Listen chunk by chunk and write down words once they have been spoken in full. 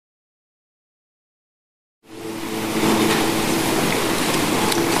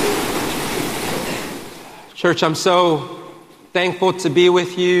Church, I'm so thankful to be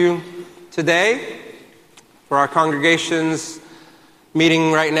with you today for our congregations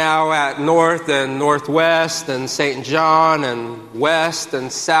meeting right now at North and Northwest and St. John and West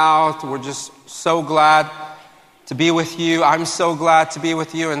and South. We're just so glad to be with you. I'm so glad to be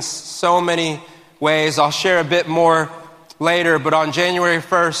with you in so many ways. I'll share a bit more later, but on January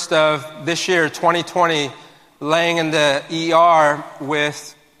 1st of this year, 2020, laying in the ER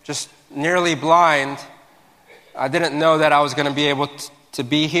with just nearly blind, I didn't know that I was going to be able to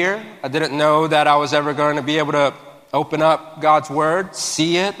be here. I didn't know that I was ever going to be able to open up God's Word,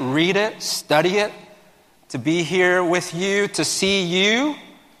 see it, read it, study it, to be here with you, to see you,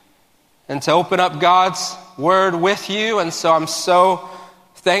 and to open up God's Word with you. And so I'm so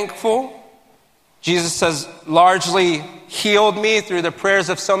thankful. Jesus has largely healed me through the prayers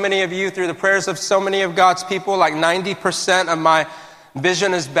of so many of you, through the prayers of so many of God's people. Like 90% of my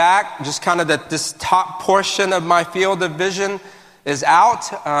vision is back. Just kind of this top portion of my field of vision is out.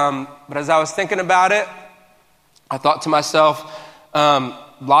 But as I was thinking about it, I thought to myself, a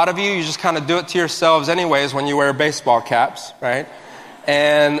lot of you just kind of do it to yourselves anyways when you wear baseball caps, right?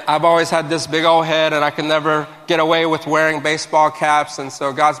 And I've always had this big old head and I can never get away with wearing baseball caps. And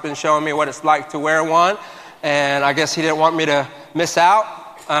so God's been showing me what it's like to wear one. And I guess he didn't want me to miss out.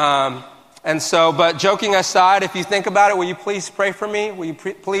 But joking aside, if you think about it, will you please pray for me? Will you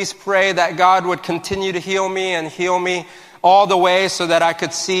please pray that God would continue to heal me and heal me all the way so that I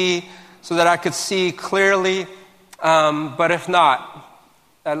could see clearly. But if not,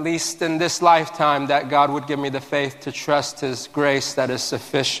 at least in this lifetime, that God would give me the faith to trust His grace that is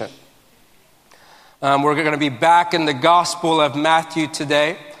sufficient. We're going to be back in the Gospel of Matthew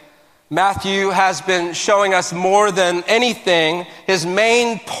today. Matthew has been showing us more than anything. His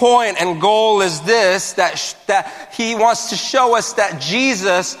main point and goal is this, that he wants to show us that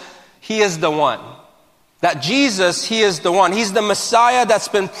Jesus, He is the one. That Jesus, He is the one. He's the Messiah that's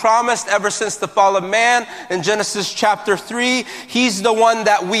been promised ever since the fall of man in Genesis chapter 3. He's the one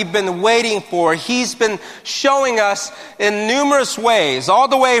that we've been waiting for. He's been showing us in numerous ways, all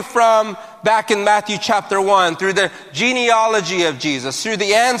the way from back in Matthew chapter 1, through the genealogy of Jesus, through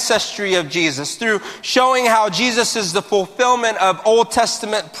the ancestry of Jesus, through showing how Jesus is the fulfillment of Old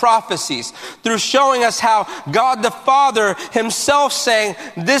Testament prophecies, through showing us how God the Father Himself saying,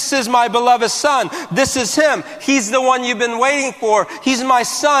 "This is my beloved Son, this is Him. He's the one you've been waiting for. He's my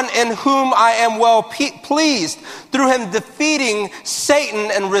Son in whom I am well pleased." Through Him defeating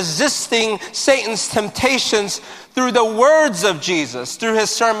Satan and resisting Satan's temptations, through the words of Jesus, through His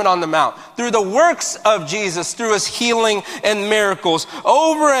Sermon on the Mount, through the works of Jesus, through His healing and miracles.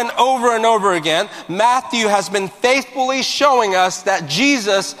 Over and over and over again, Matthew has been faithfully showing us that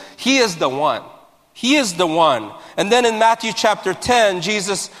Jesus, He is the one. He is the one. And then in Matthew chapter 10,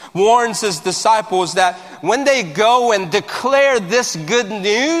 Jesus warns His disciples that when they go and declare this good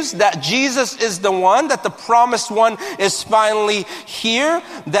news, that Jesus is the one, that the promised one is finally here,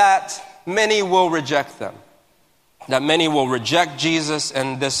 that many will reject them. That many will reject Jesus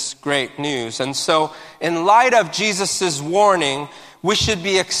and this great news. And so, in light of Jesus' warning, we should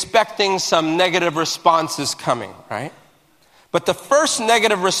be expecting some negative responses coming, right? But the first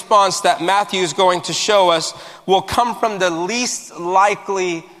negative response that Matthew is going to show us will come from the least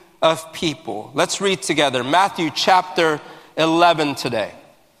likely of people. Let's read together Matthew chapter 11 today.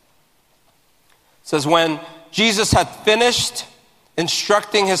 It says, when Jesus had finished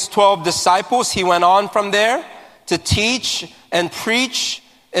instructing His 12 disciples, He went on from there to teach and preach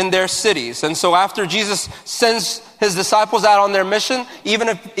in their cities. And so after Jesus sends His disciples out on their mission,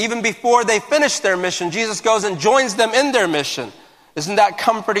 even before they finish their mission, Jesus goes and joins them in their mission. Isn't that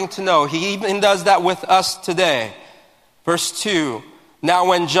comforting to know? He even does that with us today. Verse 2, Now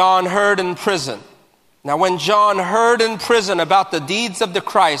when John heard in prison about the deeds of the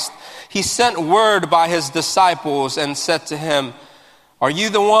Christ, he sent word by his disciples and said to him, Are you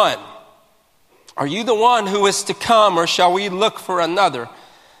the one? Are you the one who is to come, or shall we look for another?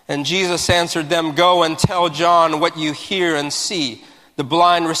 And Jesus answered them, Go and tell John what you hear and see. The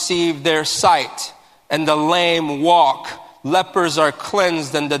blind receive their sight, and the lame walk. Lepers are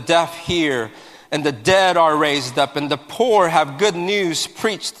cleansed, and the deaf hear. And the dead are raised up, and the poor have good news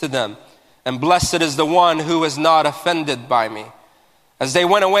preached to them. And blessed is the one who is not offended by me. As they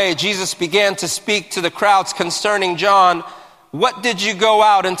went away, Jesus began to speak to the crowds concerning John. What did you go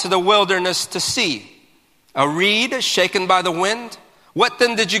out into the wilderness to see? A reed shaken by the wind? What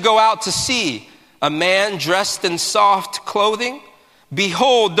then did you go out to see? A man dressed in soft clothing?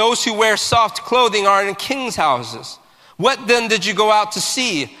 Behold, those who wear soft clothing are in kings' houses. What then did you go out to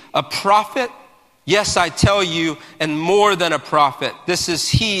see? A prophet? Yes, I tell you, and more than a prophet. This is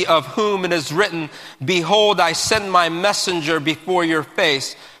he of whom it is written, behold, I send my messenger before your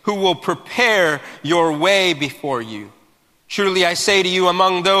face, who will prepare your way before you. Truly I say to you,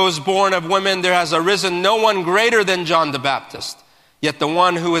 among those born of women, there has arisen no one greater than John the Baptist. Yet the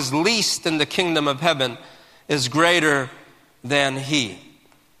one who is least in the kingdom of heaven is greater than he.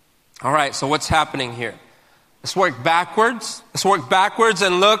 All right, so what's happening here? Let's work backwards. Let's work backwards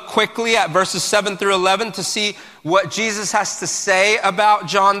and look quickly at verses 7 through 11 to see what Jesus has to say about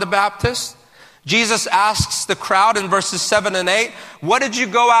John the Baptist. Jesus asks the crowd in verses 7 and 8, what did you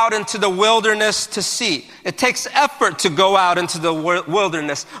go out into the wilderness to see? It takes effort to go out into the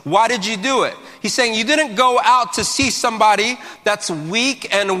wilderness. Why did you do it? He's saying you didn't go out to see somebody that's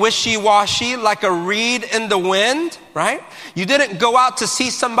weak and wishy-washy like a reed in the wind, right? You didn't go out to see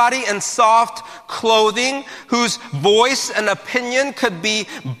somebody in soft clothing whose voice and opinion could be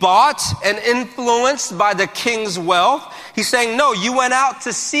bought and influenced by the king's wealth. He's saying, no, you went out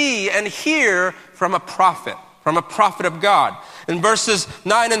to see and hear from a prophet of God. In verses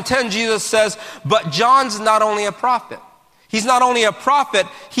 9 and 10, Jesus says, but John's not only a prophet. He's not only a prophet,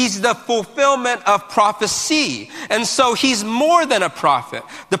 he's the fulfillment of prophecy. And so he's more than a prophet.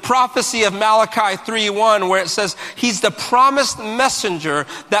 The prophecy of Malachi 3:1, where it says he's the promised messenger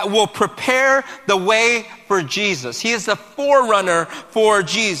that will prepare the way for Jesus. He is the forerunner for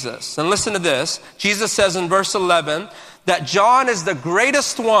Jesus. And listen to this. Jesus says in verse 11 that John is the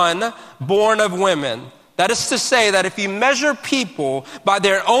greatest one born of women. That is to say that if you measure people by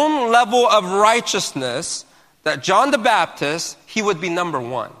their own level of righteousness, that John the Baptist, he would be number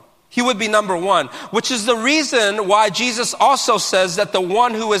one. He would be number one, which is the reason why Jesus also says that the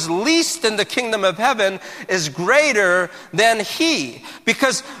one who is least in the kingdom of heaven is greater than he.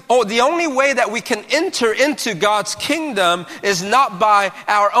 Because the only way that we can enter into God's kingdom is not by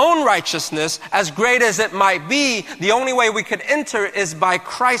our own righteousness, as great as it might be. The only way we could enter is by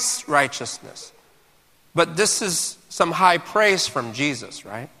Christ's righteousness. But this is some high praise from Jesus,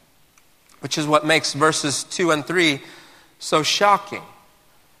 right? Which is what makes verses 2 and 3 so shocking.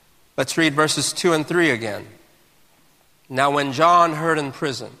 Let's read verses 2 and 3 again. Now when John heard in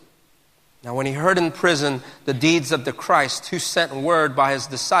prison the deeds of the Christ, who sent word by his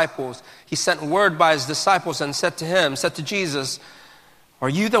disciples, he sent word by his disciples and said to Jesus, are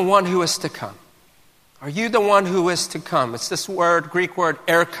you the one who is to come? Are you the one who is to come? It's this word, Greek word,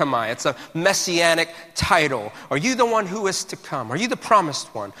 erchomai. It's a messianic title. Are you the one who is to come? Are you the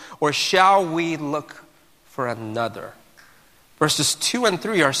promised one? Or shall we look for another? Verses 2 and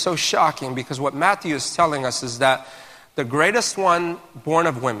 3 are so shocking because what Matthew is telling us is that the greatest one born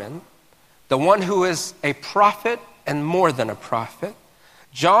of women, the one who is a prophet and more than a prophet,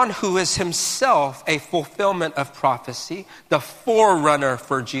 John, who is himself a fulfillment of prophecy, the forerunner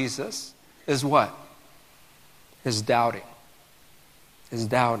for Jesus, is what? Is doubting.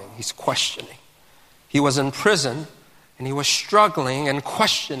 He's questioning. He was in prison and he was struggling and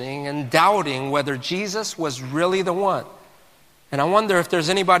questioning and doubting whether Jesus was really the one. And I wonder if there's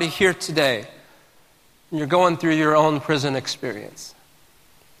anybody here today and you're going through your own prison experience.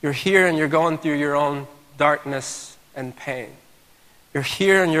 You're here and you're going through your own darkness and pain. You're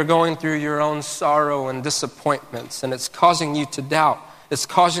here and you're going through your own sorrow and disappointments, and it's causing you to doubt. It's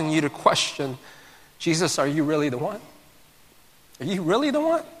causing you to question, Jesus, are you really the one? Are you really the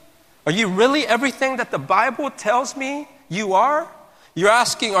one? Are you really everything that the Bible tells me you are? You're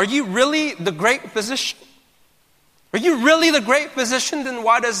asking, are you really the great physician? Are you really the great physician? Then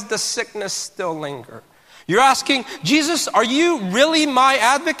why does the sickness still linger? You're asking, Jesus, are you really my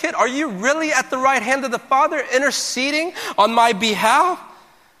advocate? Are you really at the right hand of the Father interceding on my behalf?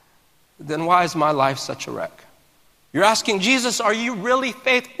 Then why is my life such a wreck? You're asking, Jesus, are you really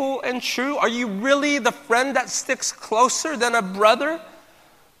faithful and true? Are you really the friend that sticks closer than a brother?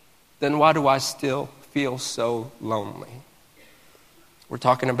 Then why do I still feel so lonely? We're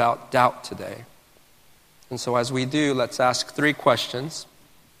talking about doubt today. And so as we do, let's ask 3 questions.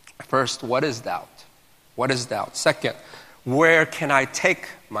 First, what is doubt? What is doubt? Second, where can I take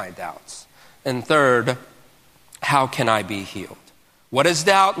my doubts? And third, how can I be healed? What is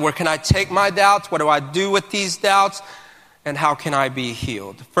doubt? Where can I take my doubts? What do I do with these doubts? And how can I be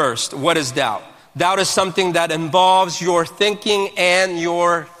healed? First, what is doubt? Doubt is something that involves your thinking and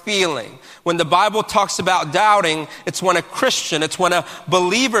your feeling. When the Bible talks about doubting, it's when a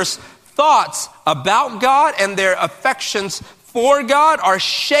believer's thoughts about God and their affections for God are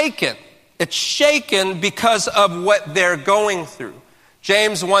shaken. It's shaken because of what they're going through.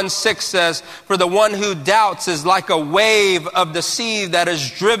 James 1:6 says, for the one who doubts is like a wave of the sea that is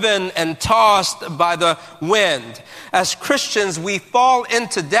driven and tossed by the wind. As Christians, we fall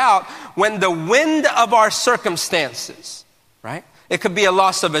into doubt when the wind of our circumstances, right? It could be a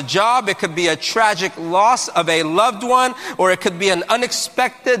loss of a job, it could be a tragic loss of a loved one, or it could be an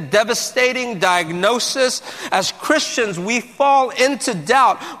unexpected, devastating diagnosis. As Christians, we fall into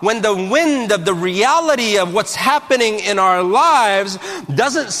doubt when the wind of the reality of what's happening in our lives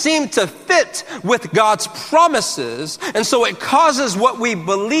doesn't seem to fit with God's promises. And so it causes what we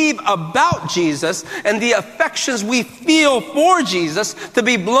believe about Jesus and the affections we feel for Jesus to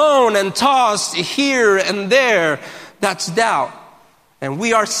be blown and tossed here and there. That's doubt. And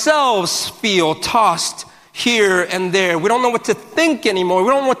we ourselves feel tossed here and there. We don't know what to think anymore. We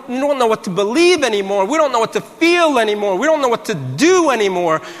don't know what to believe anymore. We don't know what to feel anymore. We don't know what to do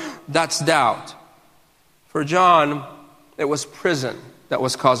anymore. That's doubt. For John, it was prison that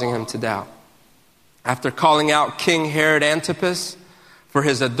was causing him to doubt. After calling out King Herod Antipas for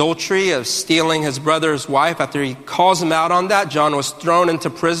his adultery of stealing his brother's wife, after he calls him out on that, John was thrown into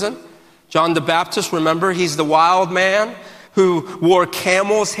prison. John the Baptist, remember, he's the wild man who wore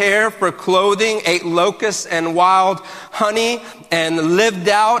camel's hair for clothing, ate locusts and wild honey, and lived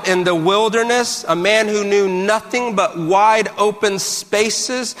out in the wilderness. A man who knew nothing but wide open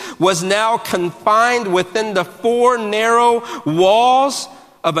spaces was now confined within the four narrow walls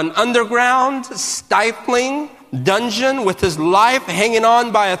of an underground, stifling dungeon with his life hanging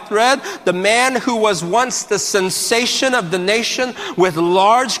on by a thread. The man who was once the sensation of the nation with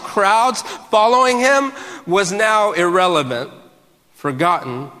large crowds following him was now irrelevant,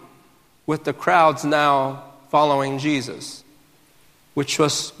 forgotten, with the crowds now following Jesus, which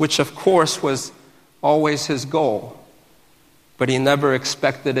of course was always his goal, but he never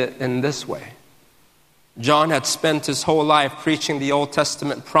expected it in this way. John had spent his whole life preaching the Old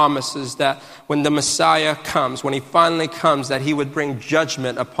Testament promises that when the Messiah comes, when he finally comes, that he would bring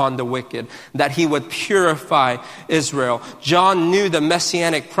judgment upon the wicked, that he would purify Israel. John knew the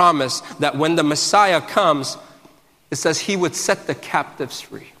messianic promise that when the Messiah comes, it says he would set the captives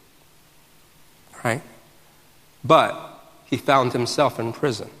free, right? But he found himself in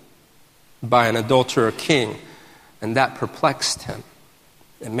prison by an adulterer king, and that perplexed him.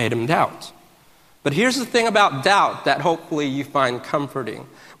 It made him doubt. But here's the thing about doubt that hopefully you find comforting.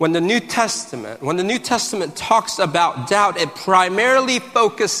 When the New Testament talks about doubt, it primarily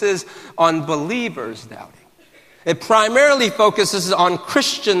focuses on believers doubting. It primarily focuses on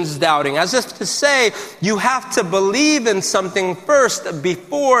Christians doubting, as if to say you have to believe in something first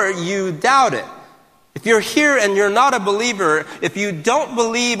before you doubt it. If you're here and you're not a believer, if you don't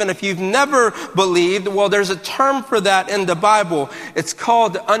believe and if you've never believed, well, there's a term for that in the Bible. It's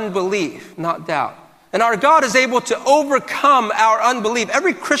called unbelief, not doubt. And our God is able to overcome our unbelief.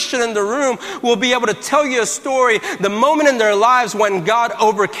 Every Christian in the room will be able to tell you a story, the moment in their lives when God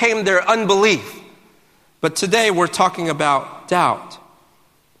overcame their unbelief. But today we're talking about doubt.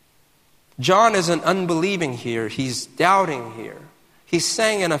 John isn't unbelieving here. He's doubting here. He's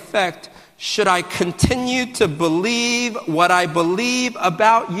saying, in effect, should I continue to believe what I believe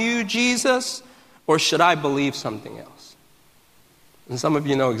about you, Jesus, or should I believe something else? And some of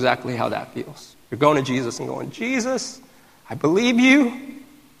you know exactly how that feels. You're going to Jesus and going, Jesus, I believe you.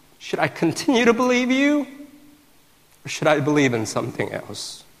 Should I continue to believe you? Or should I believe in something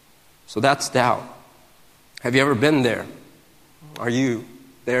else? So that's doubt. Have you ever been there? Are you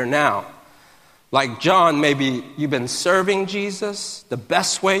there now? Like John, maybe you've been serving Jesus the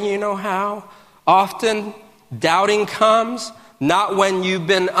best way you know how. Often, doubting comes not when you've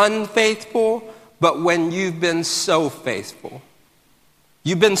been unfaithful, but when you've been so faithful.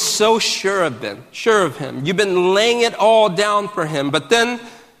 You've been so sure of him. You've been laying it all down for him, but then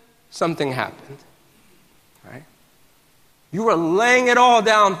something happened. Right? You were laying it all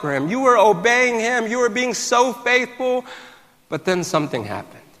down for him. You were obeying him. You were being so faithful, but then something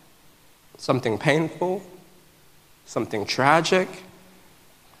happened. Something painful, something tragic,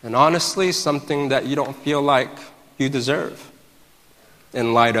 and honestly, something that you don't feel like you deserve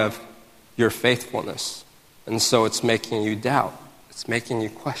in light of your faithfulness. And so it's making you doubt. It's making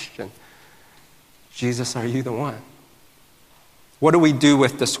you question, Jesus, are you the one? What do we do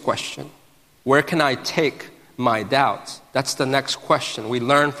with this question? Where can I take my doubts? That's the next question. We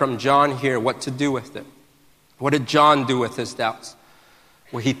learn from John here what to do with it. What did John do with his doubts?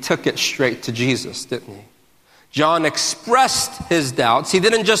 Well, he took it straight to Jesus, didn't he? John expressed his doubts. He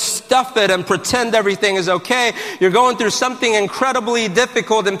didn't just stuff it and pretend everything is okay. You're going through something incredibly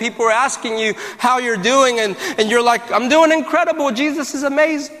difficult and people are asking you how you're doing and you're like, I'm doing incredible. Jesus is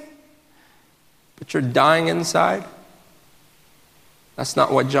amazing. But you're dying inside. That's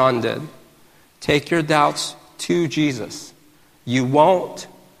not what John did. Take your doubts to Jesus. You won't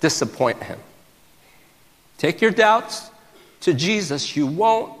disappoint him. Take your doubts to Jesus, you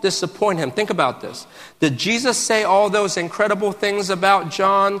won't disappoint him. Think about this. Did Jesus say all those incredible things about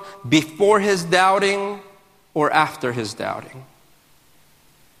John before his doubting or after his doubting?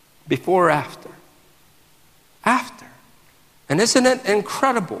 Before or after? After. And isn't it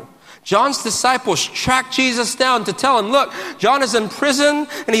incredible? John's disciples track Jesus down to tell him, look, John is in prison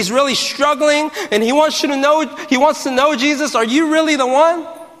and he's really struggling and he wants to know Jesus. Are you really the one?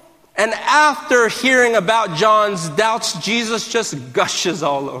 And after hearing about John's doubts, Jesus just gushes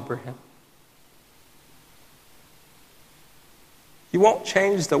all over him. You won't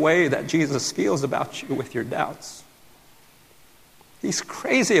change the way that Jesus feels about you with your doubts. He's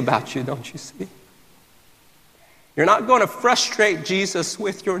crazy about you, don't you see? You're not going to frustrate Jesus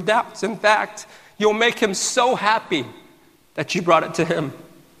with your doubts. In fact, you'll make him so happy that you brought it to him.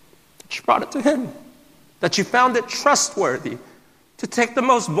 That you found it trustworthy to take the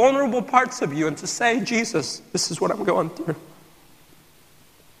most vulnerable parts of you and to say, Jesus, this is what I'm going through.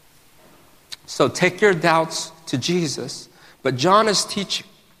 So take your doubts to Jesus. But John is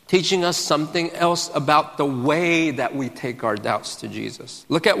teaching us something else about the way that we take our doubts to Jesus.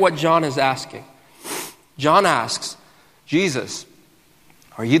 Look at what John is asking. John asks, Jesus,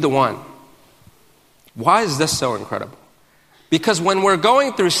 are you the one? Why is this so incredible? Because when we're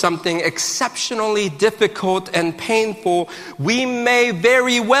going through something exceptionally difficult and painful, we may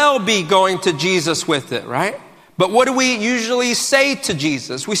very well be going to Jesus with it, right? But what do we usually say to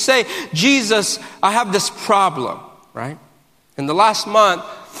Jesus? We say, Jesus, I have this problem, right? In the last month,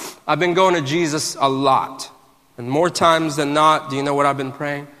 I've been going to Jesus a lot. And more times than not, do you know what I've been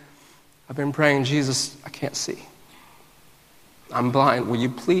praying? I've been praying, Jesus, I can't see. I'm blind. Will you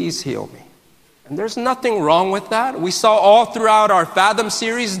please heal me? And there's nothing wrong with that. We saw all throughout our Fathom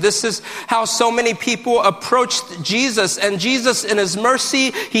series, this is how so many people approached Jesus. And Jesus in his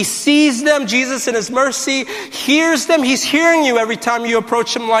mercy, he sees them. Jesus in his mercy hears them. He's hearing you every time you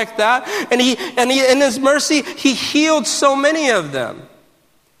approach him like that. And he in his mercy, he healed so many of them.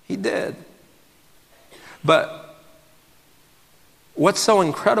 He did. But what's so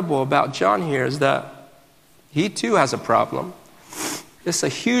incredible about John here is that he too has a problem. It's a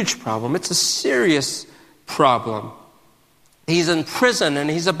huge problem. It's a serious problem. He's in prison and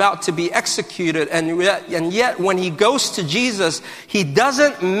he's about to be executed. And yet when he goes to Jesus, he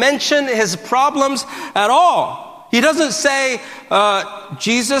doesn't mention his problems at all. He doesn't say,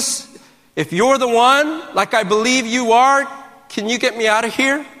 Jesus, if you're the one, like I believe you are, can you get me out of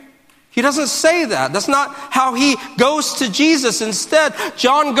here? He doesn't say that. That's not how he goes to Jesus. Instead,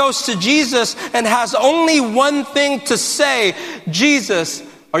 John goes to Jesus and has only one thing to say. Jesus,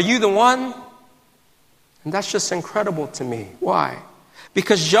 are you the one? And that's just incredible to me. Why?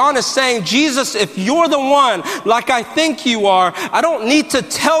 Because John is saying, Jesus, if you're the one, like I think you are, I don't need to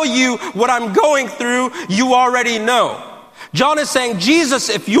tell you what I'm going through. You already know. John is saying, Jesus,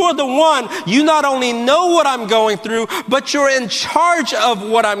 if you're the one, you not only know what I'm going through, but you're in charge of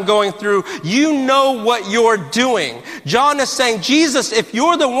what I'm going through. You know what you're doing. John is saying, Jesus, if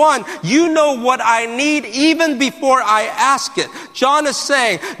you're the one, you know what I need even before I ask it. John is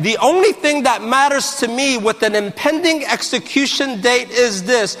saying, the only thing that matters to me with an impending execution date is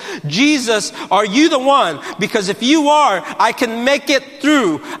this. Jesus, are you the one? Because if you are, I can make it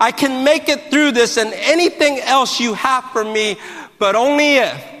through. I can make it through this and anything else you have for me. But only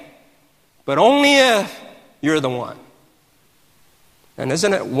if you're the one. And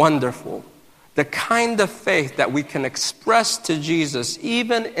isn't it wonderful? The kind of faith that we can express to Jesus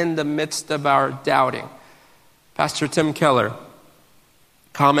even in the midst of our doubting. Pastor Tim Keller,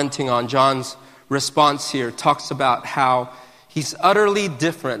 commenting on John's response here, talks about how he's utterly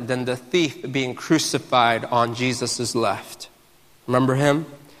different than the thief being crucified on Jesus' left. Remember him?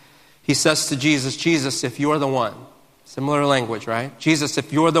 He says to Jesus, Jesus, if you're the one. Similar language, right? Jesus,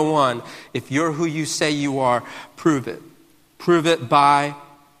 if you're the one, if you're who you say you are, prove it. Prove it by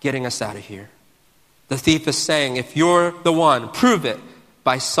getting us out of here. The thief is saying, if you're the one, prove it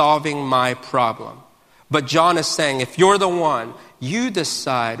by solving my problem. But John is saying, if you're the one, you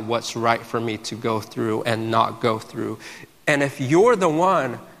decide what's right for me to go through and not go through. And if you're the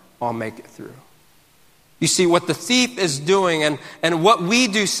one, I'll make it through. You see, what the thief is doing and what we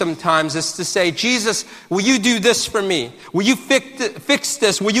do sometimes is to say, Jesus, will you do this for me? Will you fix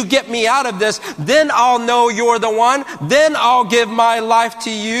this? Will you get me out of this? Then I'll know you're the one. Then I'll give my life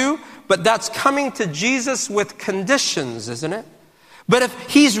to you. But that's coming to Jesus with conditions, isn't it? But if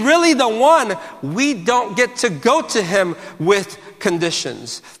he's really the one, we don't get to go to him with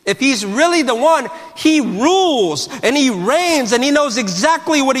conditions. If he's really the one, he rules and he reigns and he knows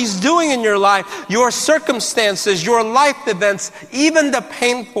exactly what he's doing in your life, your circumstances, your life events, even the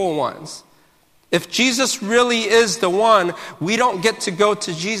painful ones. If Jesus really is the one, we don't get to go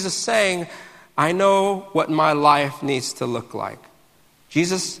to Jesus saying, I know what my life needs to look like.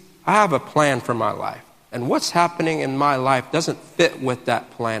 Jesus, I have a plan for my life. And what's happening in my life doesn't fit with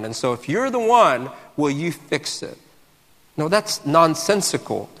that plan. And so if you're the one, will you fix it? No, that's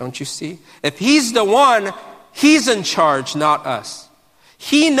nonsensical, don't you see? If he's the one, he's in charge, not us.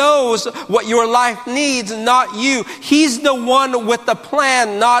 He knows what your life needs, not you. He's the one with the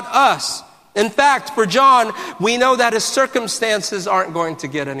plan, not us. In fact, for John, we know that his circumstances aren't going to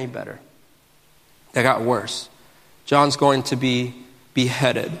get any better. They got worse. John's going to be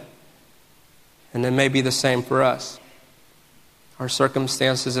beheaded. And it may be the same for us. Our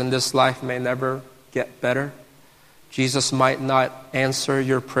circumstances in this life may never get better. Jesus might not answer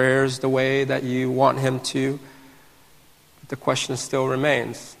your prayers the way that you want him to. But the question still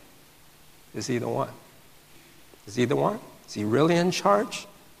remains, is he the one? Is he the one? Is he really in charge?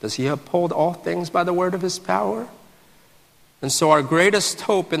 Does he uphold all things by the word of his power? And so our greatest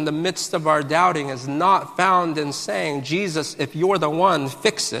hope in the midst of our doubting is not found in saying, Jesus, if you're the one,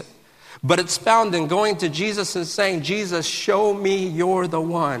 fix it. But it's found in going to Jesus and saying, Jesus, show me you're the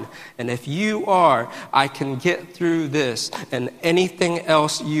one. And if you are, I can get through this and anything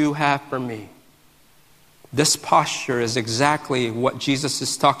else you have for me. This posture is exactly what Jesus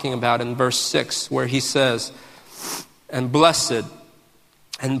is talking about in verse 6, where he says, and blessed,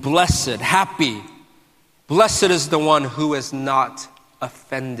 happy. Blessed is the one who is not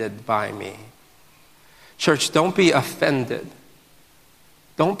offended by me. Church, don't be offended.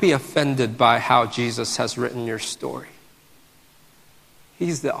 Don't be offended by how Jesus has written your story.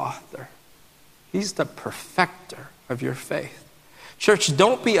 He's the author. He's the perfecter of your faith. Church,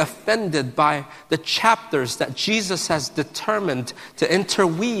 don't be offended by the chapters that Jesus has determined to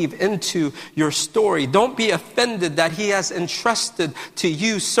interweave into your story. Don't be offended that he has entrusted to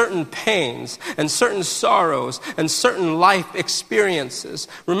you certain pains and certain sorrows and certain life experiences.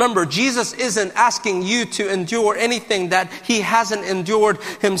 Remember, Jesus isn't asking you to endure anything that he hasn't endured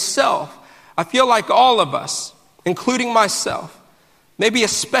himself. I feel like all of us, including myself, maybe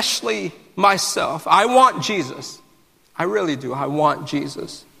especially myself, I want Jesus. I really do. I want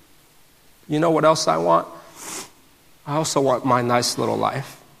Jesus. You know what else I want? I also want my nice little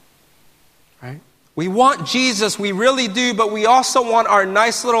life. Right? We want Jesus, we really do, but we also want our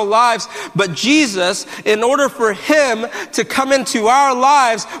nice little lives. But Jesus, in order for him to come into our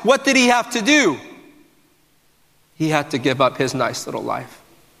lives, what did he have to do? He had to give up his nice little life.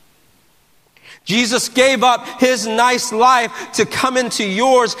 Jesus gave up his nice life to come into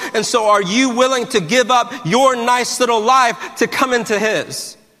yours. And so are you willing to give up your nice little life to come into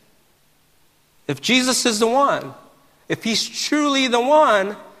his? If Jesus is the one, if he's truly the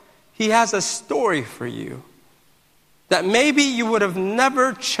one, he has a story for you that maybe you would have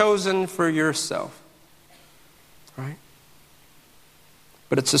never chosen for yourself. Right?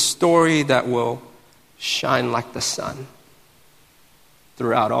 But it's a story that will shine like the sun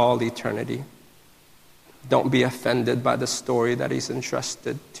throughout all eternity. Don't be offended by the story that he's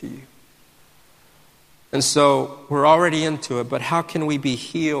entrusted to you. And so we're already into it, but how can we be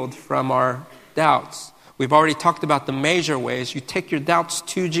healed from our doubts? We've already talked about the major ways. You take your doubts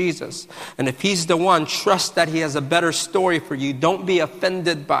to Jesus. And if he's the one, trust that he has a better story for you. Don't be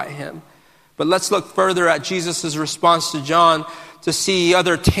offended by him. But let's look further at Jesus' response to John to see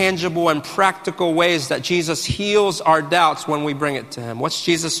other tangible and practical ways that Jesus heals our doubts when we bring it to him. What's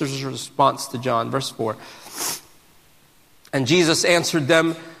Jesus' response to John? Verse 4. And Jesus answered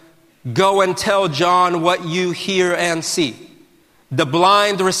them, go and tell John what you hear and see. The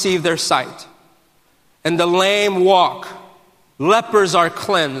blind receive their sight, and the lame walk. Lepers are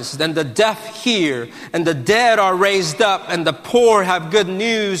cleansed, and the deaf hear, and the dead are raised up, and the poor have good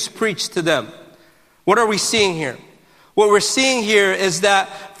news preached to them. What are we seeing here? What we're seeing here is that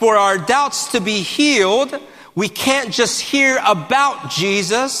for our doubts to be healed, we can't just hear about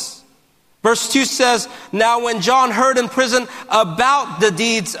Jesus. Verse 2 says, now when John heard in prison about the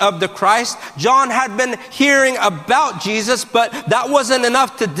deeds of the Christ, John had been hearing about Jesus, but that wasn't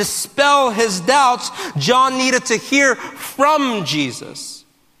enough to dispel his doubts. John needed to hear from Jesus.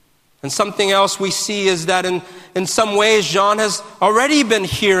 And something else we see is that in some ways, John has already been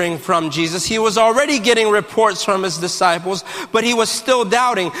hearing from Jesus. He was already getting reports from his disciples, but he was still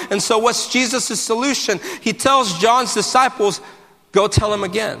doubting. And so what's Jesus' solution? He tells John's disciples, go tell him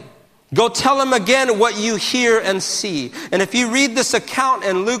again. Go tell them again what you hear and see. And if you read this account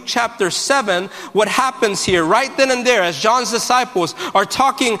in Luke chapter 7, what happens here, right then and there, as John's disciples are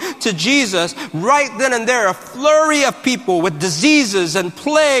talking to Jesus, right then and there, a flurry of people with diseases and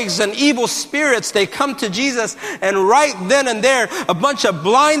plagues and evil spirits, they come to Jesus. And right then and there, a bunch of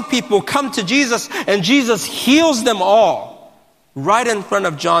blind people come to Jesus, and Jesus heals them all right in front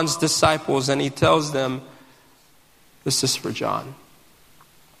of John's disciples. And he tells them, this is for John.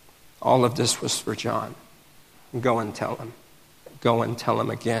 All of this was for John. Go and tell him. Go and tell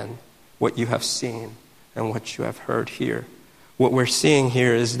him again what you have seen and what you have heard here. What we're seeing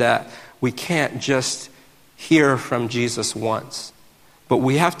here is that we can't just hear from Jesus once, but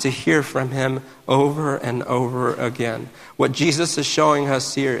we have to hear from him over and over again. What Jesus is showing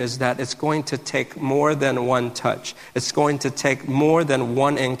us here is that it's going to take more than one touch. It's going to take more than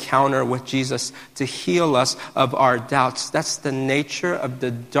one encounter with Jesus to heal us of our doubts. That's the nature of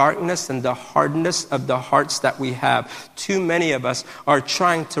the darkness and the hardness of the hearts that we have. Too many of us are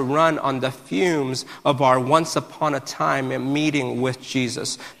trying to run on the fumes of our once upon a time meeting with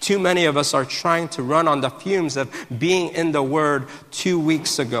Jesus. Too many of us are trying to run on the fumes of being in the Word 2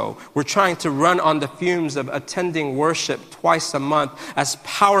 weeks ago. We're trying to run on the fumes of attending worship twice a month, as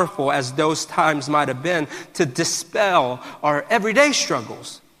powerful as those times might have been, to dispel our everyday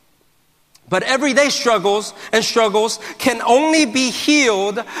struggles. But everyday struggles can only be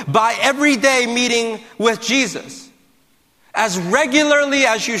healed by everyday meeting with Jesus. As regularly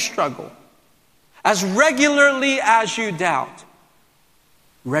as you struggle, as regularly as you doubt,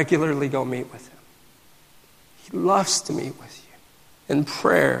 regularly go meet with him. He loves to meet with you in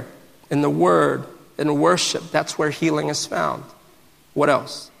prayer, in the Word, in worship. That's where healing is found. What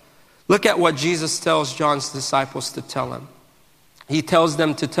else? Look at what Jesus tells John's disciples to tell him. He tells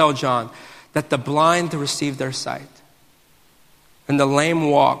them to tell John that the blind receive their sight, and the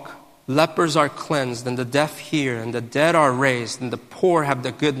lame walk, lepers are cleansed, and the deaf hear, and the dead are raised, and the poor have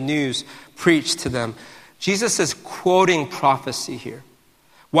the good news preached to them. Jesus is quoting prophecy here.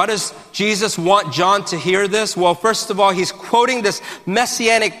 Why does Jesus want John to hear this? Well, first of all, he's quoting this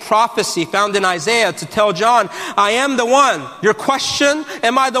messianic prophecy found in Isaiah to tell John, I am the one. Your question,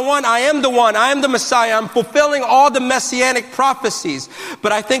 am I the one? I am the one. I am the Messiah. I'm fulfilling all the messianic prophecies.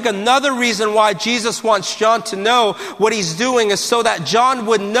 But I think another reason why Jesus wants John to know what he's doing is so that John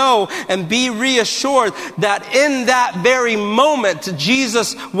would know and be reassured that in that very moment,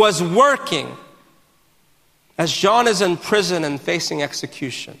 Jesus was working. As John is in prison and facing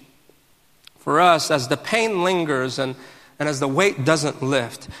execution, for us, as the pain lingers and as the weight doesn't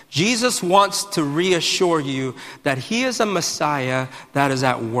lift, Jesus wants to reassure you that he is a Messiah that is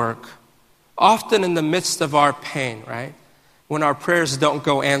at work. Often in the midst of our pain, right? When our prayers don't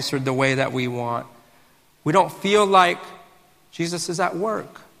go answered the way that we want, we don't feel like Jesus is at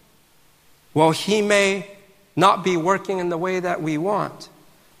work. Well, he may not be working in the way that we want,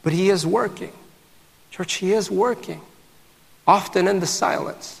 but he is working. Church, he is working, often in the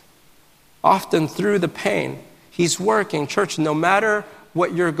silence, often through the pain. He's working. Church, no matter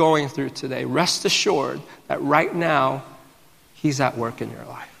what you're going through today, rest assured that right now, he's at work in your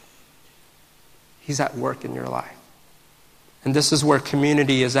life. He's at work in your life. And this is where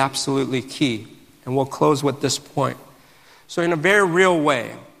community is absolutely key. And we'll close with this point. So in a very real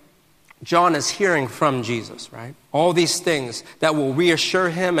way, John is hearing from Jesus, right? All these things that will reassure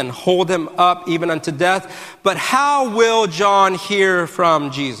him and hold him up even unto death. But how will John hear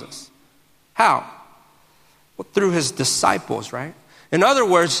from Jesus? How? Well, through his disciples, right? In other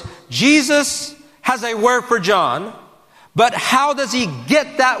words, Jesus has a word for John, but how does he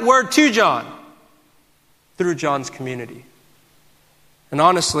get that word to John? Through John's community. And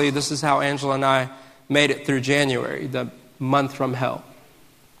honestly, this is how Angela and I made it through January, the month from hell.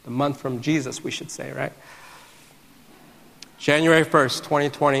 The month from Jesus, we should say, right? January 1st,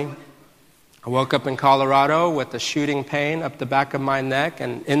 2020, I woke up in Colorado with a shooting pain up the back of my neck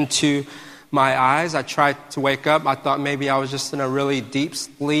and into my eyes. I tried to wake up. I thought maybe I was just in a really deep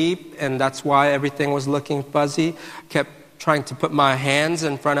sleep, and that's why everything was looking fuzzy. Kept trying to put my hands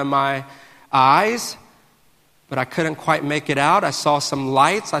in front of my eyes, but I couldn't quite make it out. I saw some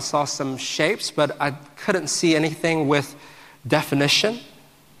lights. I saw some shapes, but I couldn't see anything with definition.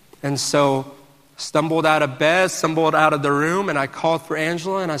 And so stumbled out of bed, stumbled out of the room, and I called for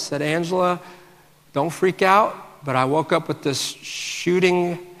Angela, and I said, Angela, don't freak out. But I woke up with this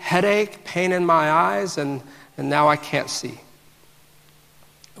shooting headache, pain in my eyes, and now I can't see.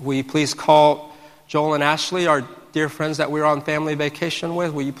 Will you please call Joel and Ashley, our dear friends that we were on family vacation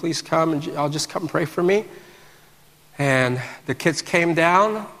with? Will you please come, and I'll just come pray for me? And the kids came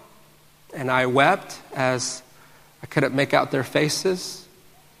down, and I wept as I couldn't make out their faces.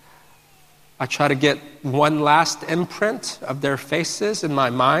 I try to get one last imprint of their faces in my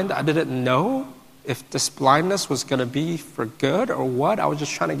mind. I didn't know if this blindness was going to be for good or what. I was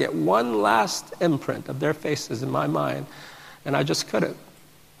just trying to get one last imprint of their faces in my mind. And I just couldn't.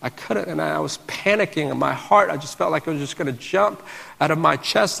 I couldn't. And I was panicking in my heart. I just felt like it was just going to jump out of my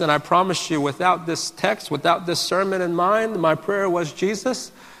chest. And I promise you, without this text, without this sermon in mind, my prayer was,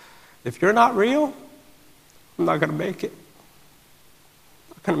 Jesus, if you're not real, I'm not going to make it.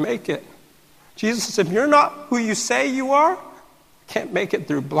 I'm not going to make it. Jesus, if you're not who you say you are, I can't make it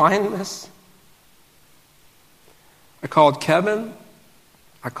through blindness. I called Kevin,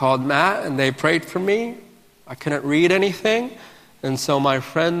 I called Matt, and they prayed for me. I couldn't read anything, and so my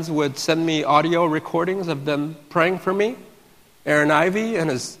friends would send me audio recordings of them praying for me. Aaron Ivey and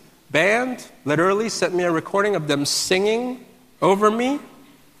his band literally sent me a recording of them singing over me.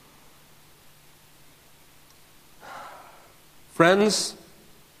 Friends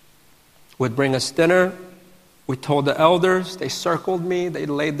would bring us dinner. We told the elders, they circled me, they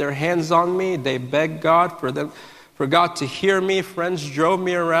laid their hands on me, they begged God for God to hear me. Friends drove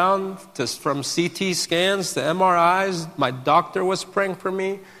me around from CT scans to MRIs. My doctor was praying for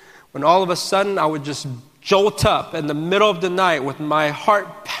me. When all of a sudden I would just jolt up in the middle of the night with my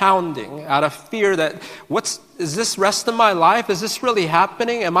heart pounding out of fear that, is this rest of my life? Is this really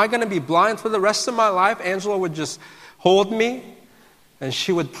happening? Am I going to be blind for the rest of my life? Angela would just hold me and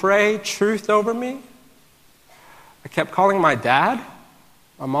she would pray truth over me. I kept calling my dad.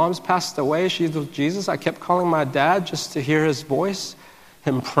 My mom's passed away. She's with Jesus. I kept calling my dad just to hear his voice,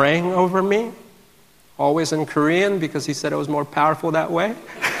 him praying over me, always in Korean because he said it was more powerful that way.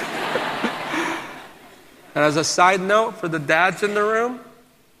 And as a side note for the dads in the room,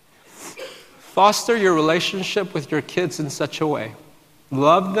 foster your relationship with your kids in such a way.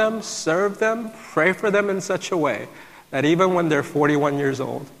 Love them, serve them, pray for them in such a way that even when they're 41 years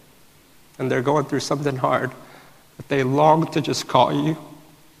old and they're going through something hard, that they long to just call you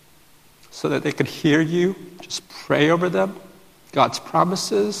so that they could hear you. Just pray over them, God's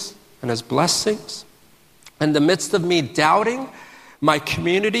promises and His blessings. In the midst of me doubting, my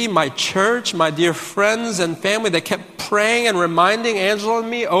community, my church, my dear friends and family, they kept praying and reminding Angela and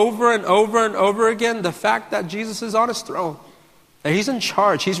me over and over and over again the fact that Jesus is on His throne, that He's in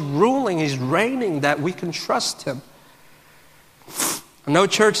charge, He's ruling, He's reigning, that we can trust Him. No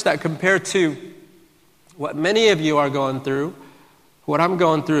church that compared to what many of you are going through, what I'm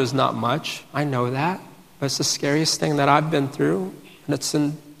going through is not much. I know that. But it's the scariest thing that I've been through. And it's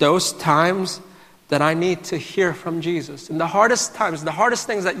in those times that I need to hear from Jesus. In the hardest times, the hardest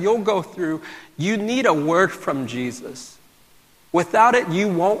things that you'll go through, you need a word from Jesus. Without it, you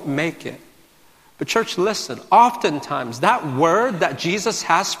won't make it. But church, listen, oftentimes that word that Jesus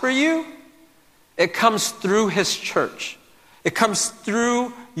has for you, it comes through His church. It comes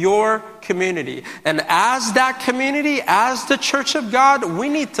through your community. And as that community, as the church of God, we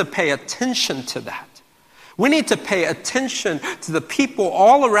need to pay attention to that. We need to pay attention to the people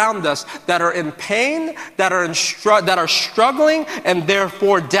all around us that are in pain, that are struggling, and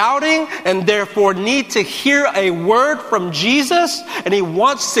therefore doubting, and therefore need to hear a word from Jesus. And He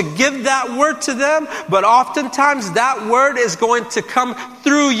wants to give that word to them, but oftentimes that word is going to come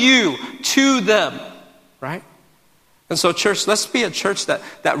through you to them, right? And so, church, let's be a church that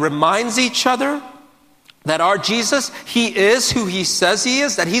reminds each other that our Jesus, He is who He says He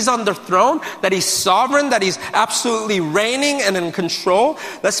is, that He's on the throne, that He's sovereign, that He's absolutely reigning and in control.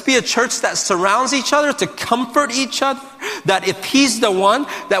 Let's be a church that surrounds each other to comfort each other, that if He's the one,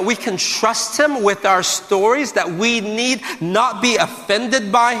 that we can trust Him with our stories, that we need not be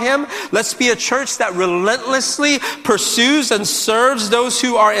offended by Him. Let's be a church that relentlessly pursues and serves those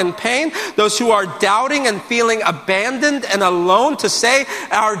who are in pain, those who are doubting and feeling abandoned and alone, to say,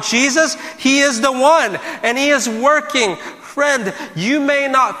 our Jesus, He is the one. And He is working. Friend, you may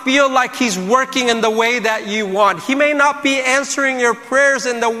not feel like He's working in the way that you want. He may not be answering your prayers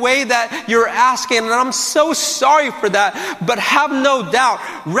in the way that you're asking. And I'm so sorry for that. But have no doubt,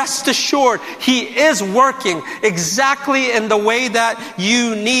 rest assured, He is working exactly in the way that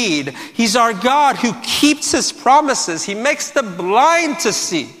you need. He's our God who keeps His promises. He makes the blind to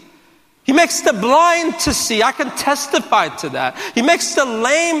see. He makes the blind to see. I can testify to that. He makes the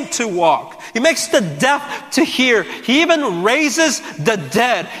lame to walk. He makes the deaf to hear. He even raises the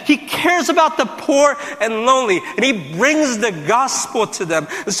dead. He cares about the poor and lonely, and He brings the gospel to them.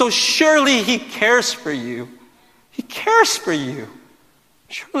 And so surely He cares for you. He cares for you.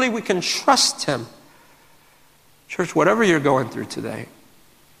 Surely we can trust Him. Church, whatever you're going through today,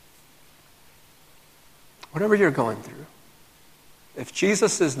 whatever you're going through, if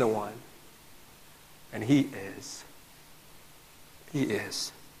Jesus is the one, and He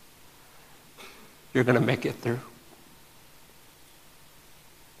is. You're going to make it through.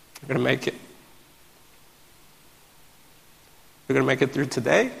 You're going to make it. You're going to make it through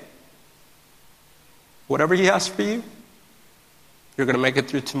today. Whatever he has for you. You're going to make it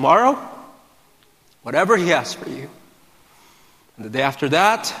through tomorrow. Whatever he has for you. And the day after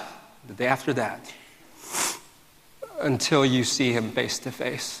that, the day after that. Until you see him face to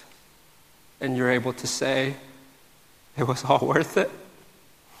face. And you're able to say, it was all worth it.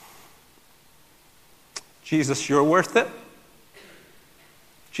 Jesus, you're worth it.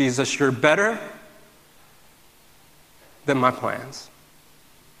 Jesus, you're better than my plans.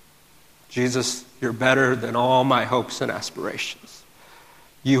 Jesus, you're better than all my hopes and aspirations.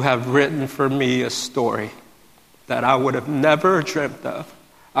 You have written for me a story that I would have never dreamt of.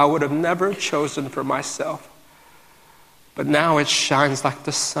 I would have never chosen for myself. But now it shines like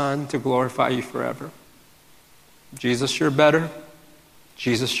the sun to glorify you forever. Jesus, you're better.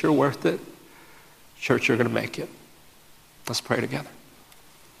 Jesus, you're worth it. Church, you're going to make it. Let's pray together.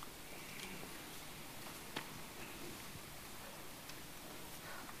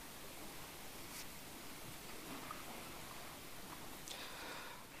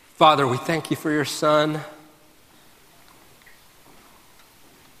 Father, we thank you for your Son.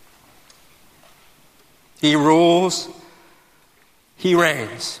 He rules. He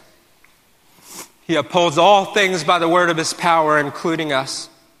reigns. He upholds all things by the word of his power, including us.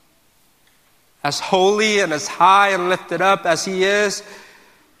 As holy and as high and lifted up as he is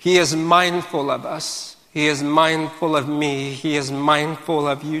mindful of us. He is mindful of me. He is mindful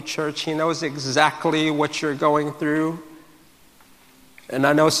of you, church. He knows exactly what you're going through. And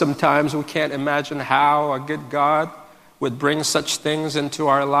I know sometimes we can't imagine how a good God would bring such things into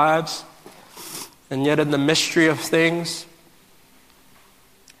our lives. And yet in the mystery of things,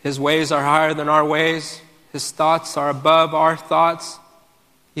 his ways are higher than our ways. His thoughts are above our thoughts.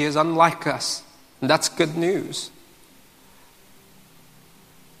 He is unlike us. And that's good news.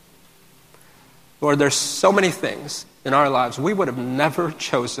 Lord, there's so many things in our lives we would have never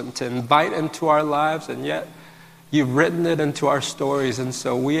chosen to invite into our lives, and yet you've written it into our stories. And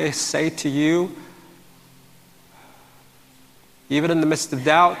so we say to you, even in the midst of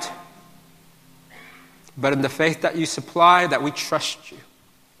doubt, but in the faith that you supply, that we trust you.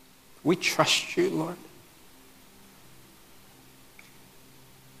 We trust you, Lord.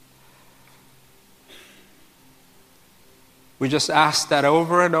 We just ask that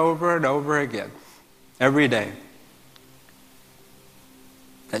over and over and over again, every day,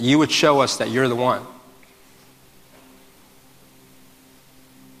 that you would show us that you're the one.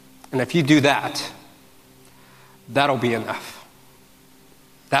 And if you do that, that'll be enough.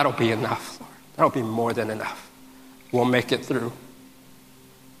 That'll be enough, Lord. That'll be more than enough. We'll make it through.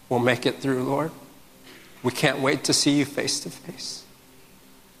 We'll make it through, Lord. We can't wait to see you face to face.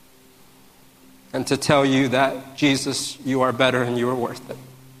 And to tell you that, Jesus, you are better and you are worth it.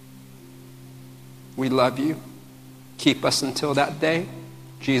 We love you. Keep us until that day. In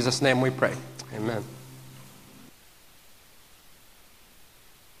Jesus' name we pray. Amen.